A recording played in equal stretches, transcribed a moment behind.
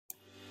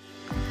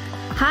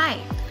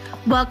Hi,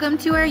 welcome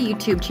to our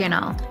YouTube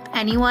channel.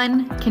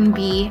 Anyone can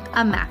be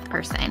a math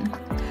person.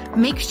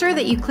 Make sure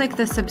that you click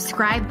the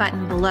subscribe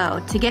button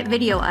below to get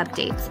video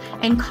updates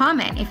and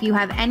comment if you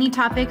have any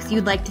topics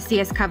you'd like to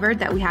see us covered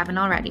that we haven't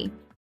already.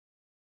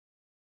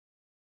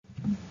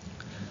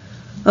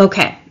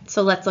 Okay,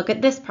 so let's look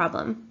at this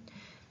problem.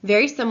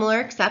 Very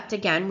similar, except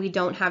again, we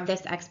don't have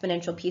this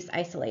exponential piece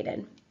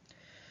isolated.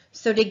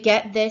 So to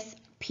get this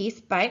piece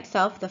by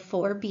itself, the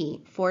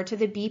 4b, 4 to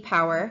the b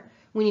power,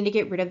 we need to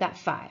get rid of that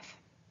 5.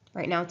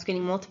 Right now it's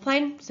getting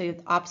multiplied, so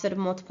the opposite of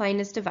multiplying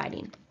is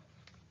dividing.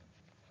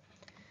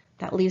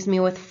 That leaves me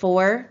with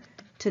 4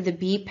 to the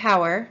b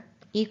power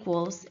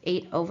equals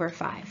 8 over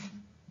 5.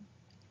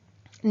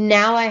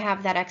 Now I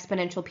have that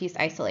exponential piece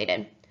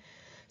isolated.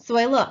 So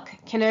I look,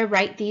 can I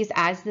write these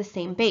as the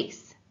same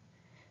base?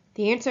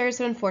 The answer is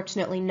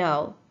unfortunately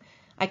no.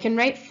 I can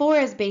write 4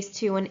 as base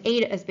 2 and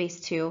 8 as base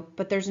 2,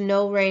 but there's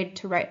no way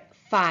to write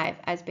 5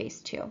 as base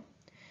 2.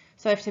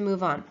 So I have to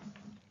move on.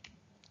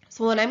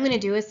 So what I'm going to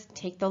do is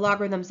take the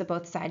logarithms of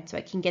both sides so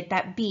I can get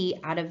that b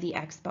out of the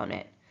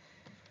exponent.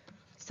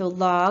 So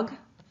log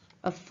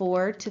of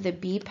 4 to the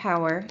b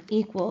power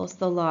equals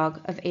the log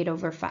of 8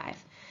 over 5.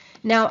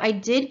 Now I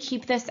did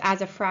keep this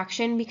as a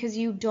fraction because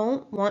you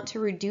don't want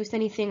to reduce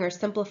anything or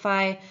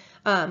simplify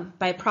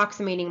by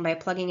approximating, by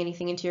plugging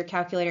anything into your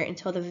calculator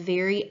until the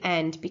very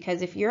end,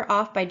 because if you're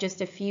off by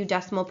just a few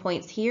decimal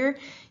points here,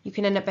 you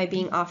can end up by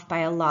being off by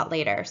a lot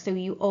later. So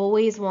you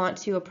always want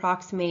to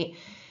approximate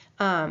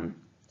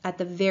at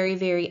the very,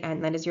 very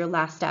end. That is your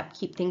last step.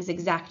 Keep things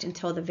exact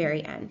until the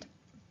very end.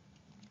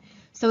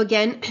 So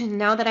again,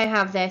 now that I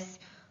have this,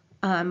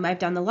 I've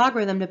done the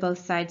logarithm to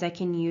both sides, I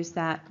can use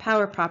that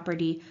power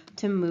property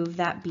to move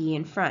that b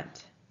in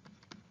front.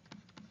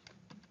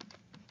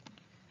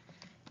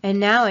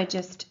 And now I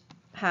just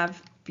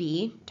have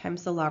b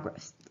times the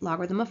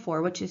logarithm of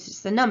 4, which is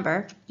just a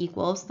number,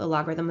 equals the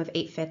logarithm of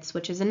 8/5,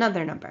 which is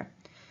another number.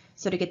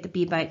 So to get the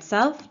b by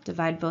itself,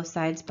 divide both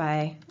sides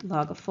by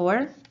log of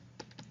 4.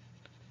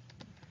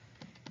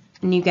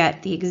 And you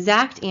get the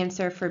exact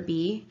answer for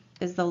b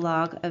is the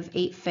log of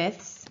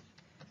 8/5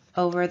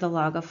 over the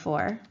log of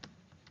 4.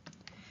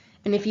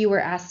 And if you were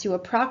asked to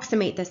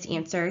approximate this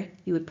answer,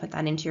 you would put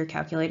that into your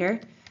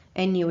calculator,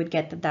 and you would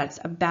get that that's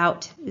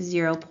about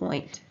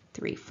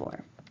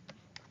 0.34.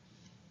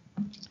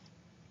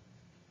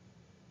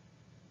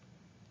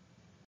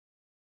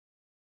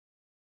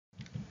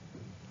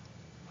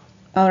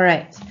 All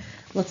right,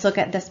 let's look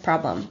at this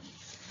problem.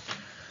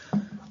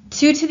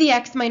 2 to the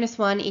x minus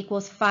 1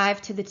 equals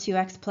 5 to the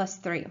 2x plus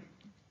 3.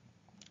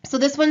 So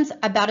this one's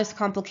about as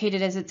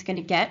complicated as it's going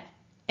to get,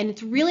 and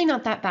it's really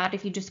not that bad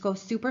if you just go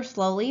super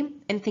slowly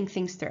and think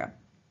things through.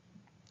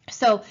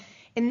 So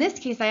in this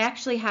case, I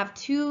actually have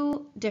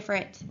two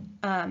different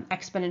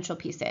exponential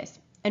pieces,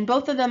 and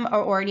both of them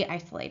are already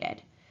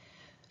isolated.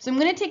 So I'm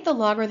going to take the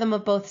logarithm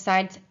of both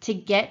sides to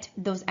get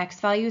those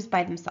x values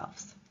by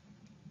themselves,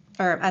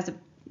 or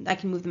I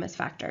can move them as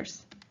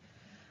factors.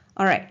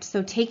 All right,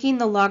 so taking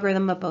the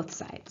logarithm of both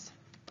sides.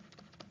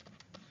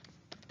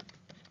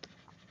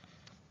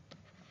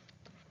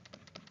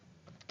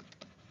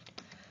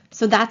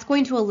 So that's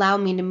going to allow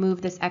me to move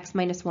this x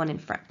minus 1 in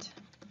front.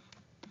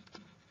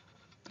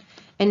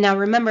 And now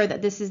remember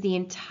that this is the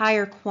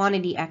entire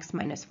quantity x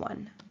minus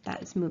 1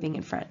 that is moving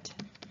in front.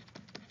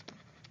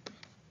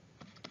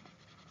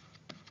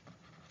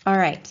 All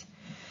right,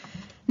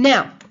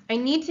 now I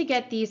need to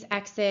get these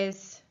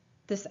x's,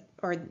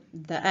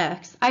 the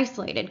x,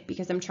 isolated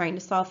because I'm trying to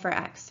solve for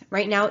x.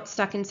 Right now it's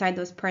stuck inside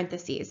those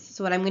parentheses.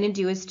 So what I'm going to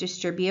do is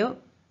distribute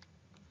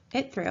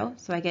it through.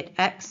 So I get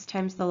x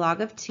times the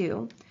log of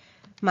 2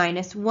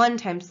 minus 1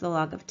 times the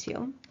log of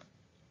 2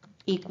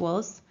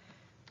 equals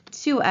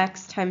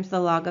 2x times the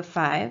log of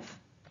 5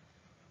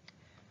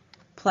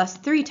 plus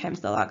 3 times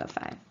the log of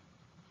 5.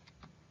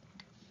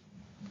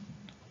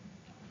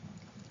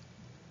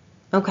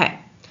 Okay,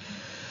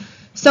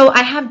 so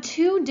I have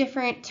two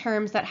different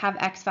terms that have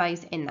x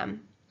values in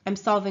them. I'm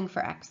solving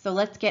for x. So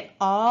let's get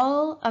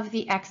all of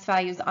the x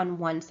values on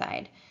one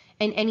side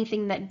and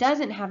anything that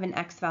doesn't have an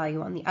x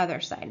value on the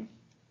other side.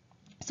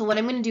 So what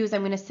I'm going to do is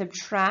I'm going to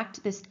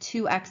subtract this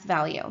 2x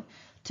value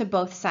to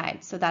both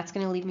sides. So that's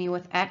going to leave me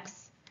with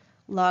x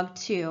log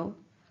 2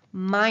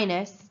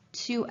 minus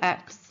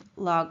 2x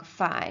log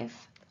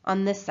 5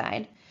 on this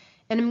side.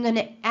 And I'm going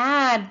to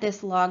add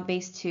this log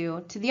base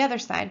 2 to the other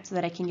side so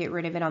that I can get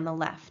rid of it on the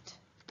left.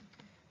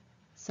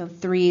 So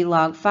 3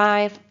 log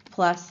 5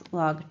 plus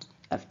log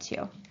of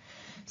 2.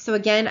 So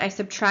again, I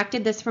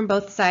subtracted this from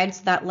both sides,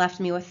 so that left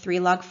me with 3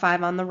 log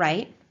 5 on the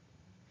right.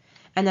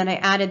 And then I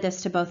added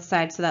this to both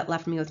sides, so that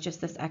left me with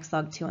just this x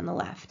log 2 on the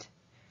left.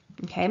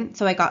 Okay,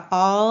 so I got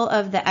all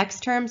of the x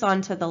terms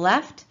onto the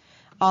left,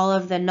 all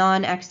of the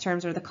non-x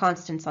terms or the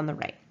constants on the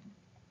right.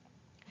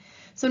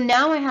 So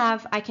now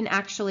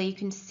you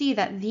can see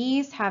that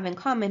these have in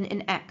common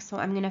an x, so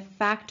I'm going to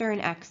factor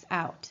an x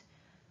out.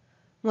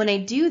 When I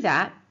do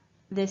that,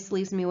 this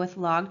leaves me with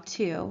log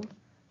 2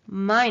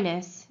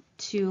 minus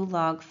 2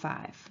 log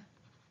 5.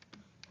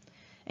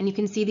 And you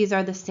can see these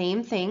are the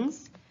same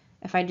things,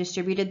 if I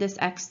distributed this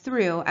x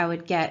through, I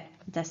would get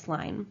this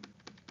line.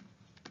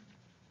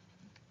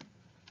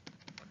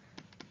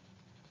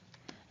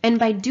 And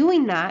by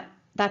doing that,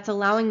 that's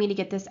allowing me to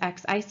get this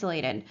x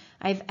isolated.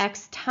 I have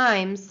x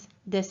times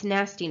this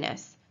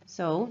nastiness.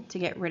 So to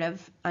get rid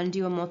of,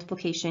 undo a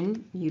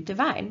multiplication, you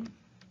divide.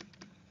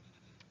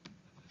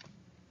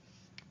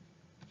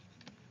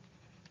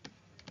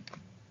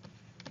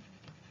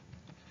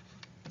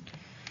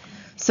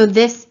 So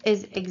this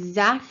is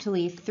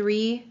exactly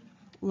 3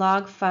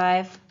 log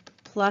 5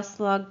 plus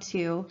log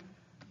 2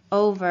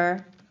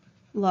 over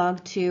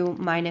log 2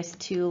 minus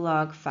 2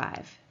 log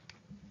 5.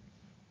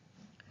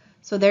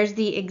 So there's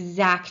the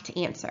exact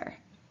answer.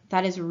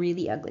 That is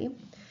really ugly.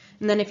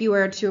 And then if you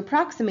were to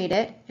approximate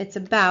it, it's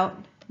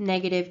about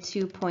negative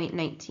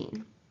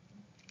 2.19.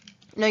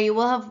 Now you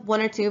will have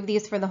 1 or 2 of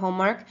these for the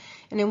homework,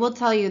 and I will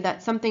tell you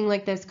that something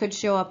like this could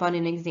show up on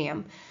an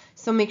exam.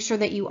 So make sure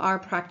that you are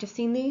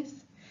practicing these.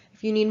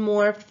 If you need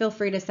more, feel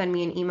free to send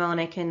me an email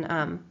and I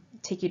can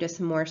take you to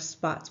some more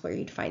spots where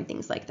you'd find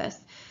things like this.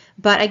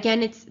 But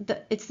again, it's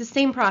the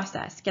same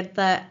process. Get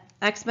the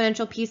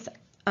exponential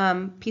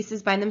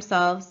pieces by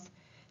themselves,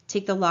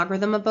 take the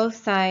logarithm of both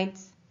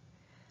sides,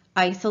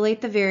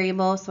 isolate the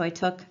variable. So I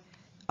took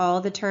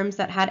all the terms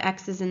that had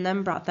x's in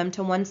them, brought them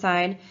to one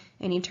side.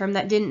 Any term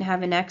that didn't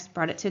have an x,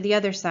 brought it to the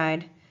other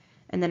side.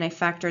 And then I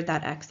factored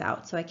that x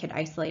out so I could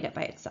isolate it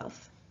by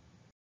itself.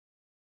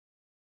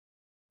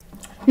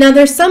 Now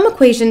there's some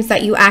equations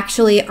that you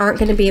actually aren't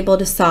going to be able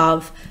to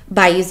solve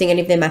by using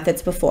any of the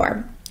methods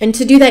before. And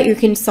to do that, you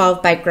can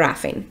solve by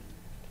graphing.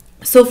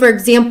 So for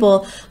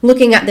example,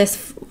 looking at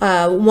this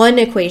one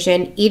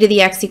equation, e to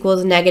the x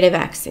equals negative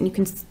x, and you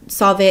can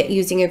solve it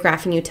using a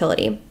graphing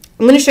utility.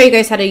 I'm going to show you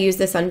guys how to use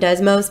this on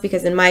Desmos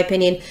because in my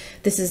opinion,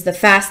 this is the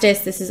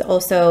fastest. This is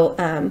also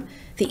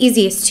the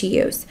easiest to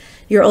use.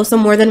 You're also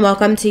more than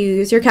welcome to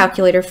use your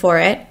calculator for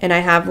it, and I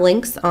have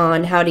links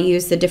on how to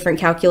use the different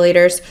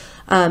calculators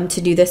to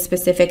do this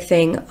specific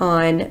thing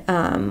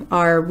on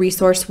our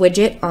resource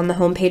widget on the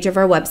homepage of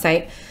our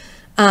website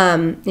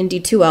in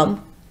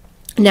D2L.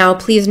 Now,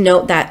 please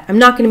note that I'm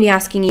not going to be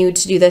asking you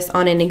to do this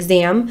on an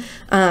exam,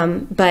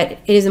 but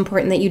it is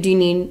important that you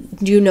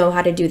do know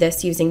how to do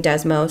this using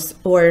Desmos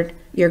or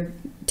your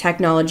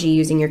technology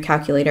using your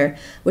calculator,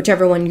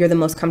 whichever one you're the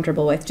most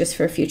comfortable with, just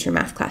for future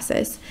math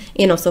classes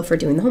and also for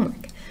doing the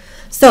homework.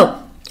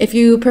 So if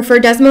you prefer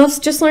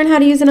Desmos, just learn how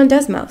to use it on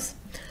Desmos.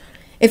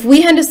 If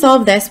we had to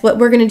solve this, what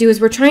we're going to do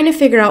is we're trying to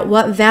figure out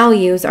what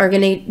values are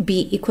going to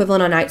be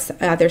equivalent on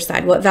either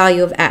side, what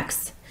value of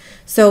x.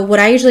 So what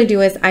I usually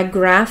do is I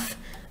graph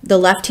the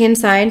left-hand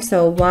side,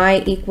 so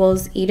y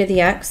equals e to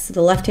the x.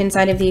 The left-hand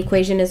side of the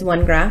equation is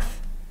one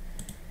graph.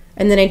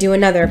 And then I do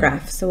another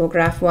graph. So we'll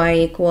graph y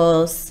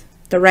equals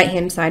the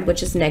right-hand side,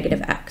 which is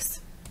negative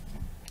x.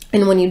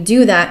 And when you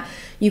do that,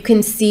 you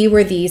can see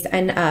where these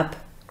end up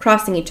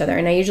crossing each other.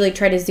 And I usually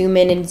try to zoom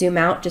in and zoom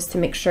out just to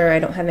make sure I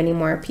don't have any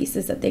more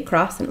pieces that they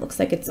cross. And it looks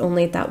like it's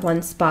only at that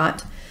one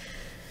spot.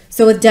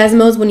 So with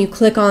Desmos, when you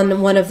click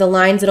on one of the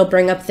lines, it'll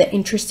bring up the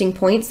interesting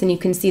points. And you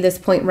can see this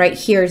point right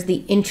here is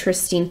the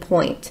interesting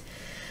point.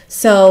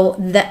 So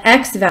the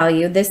x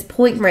value, this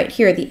point right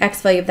here, the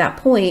x value of that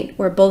point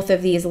where both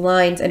of these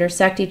lines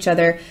intersect each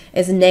other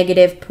is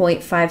negative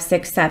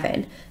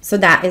 0.567. So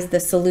that is the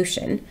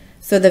solution.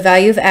 So the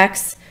value of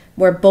x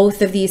where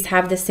both of these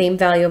have the same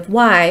value of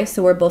y,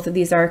 so where both of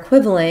these are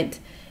equivalent,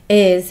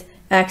 is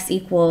x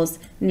equals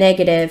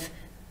negative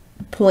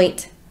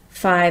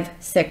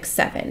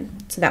 0.567.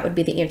 So that would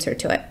be the answer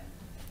to it.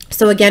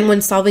 So again,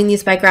 when solving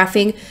these by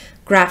graphing,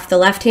 graph the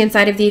left-hand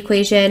side of the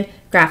equation,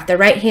 graph the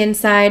right-hand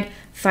side,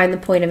 find the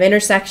point of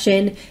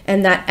intersection,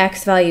 and that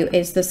x value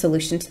is the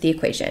solution to the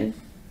equation.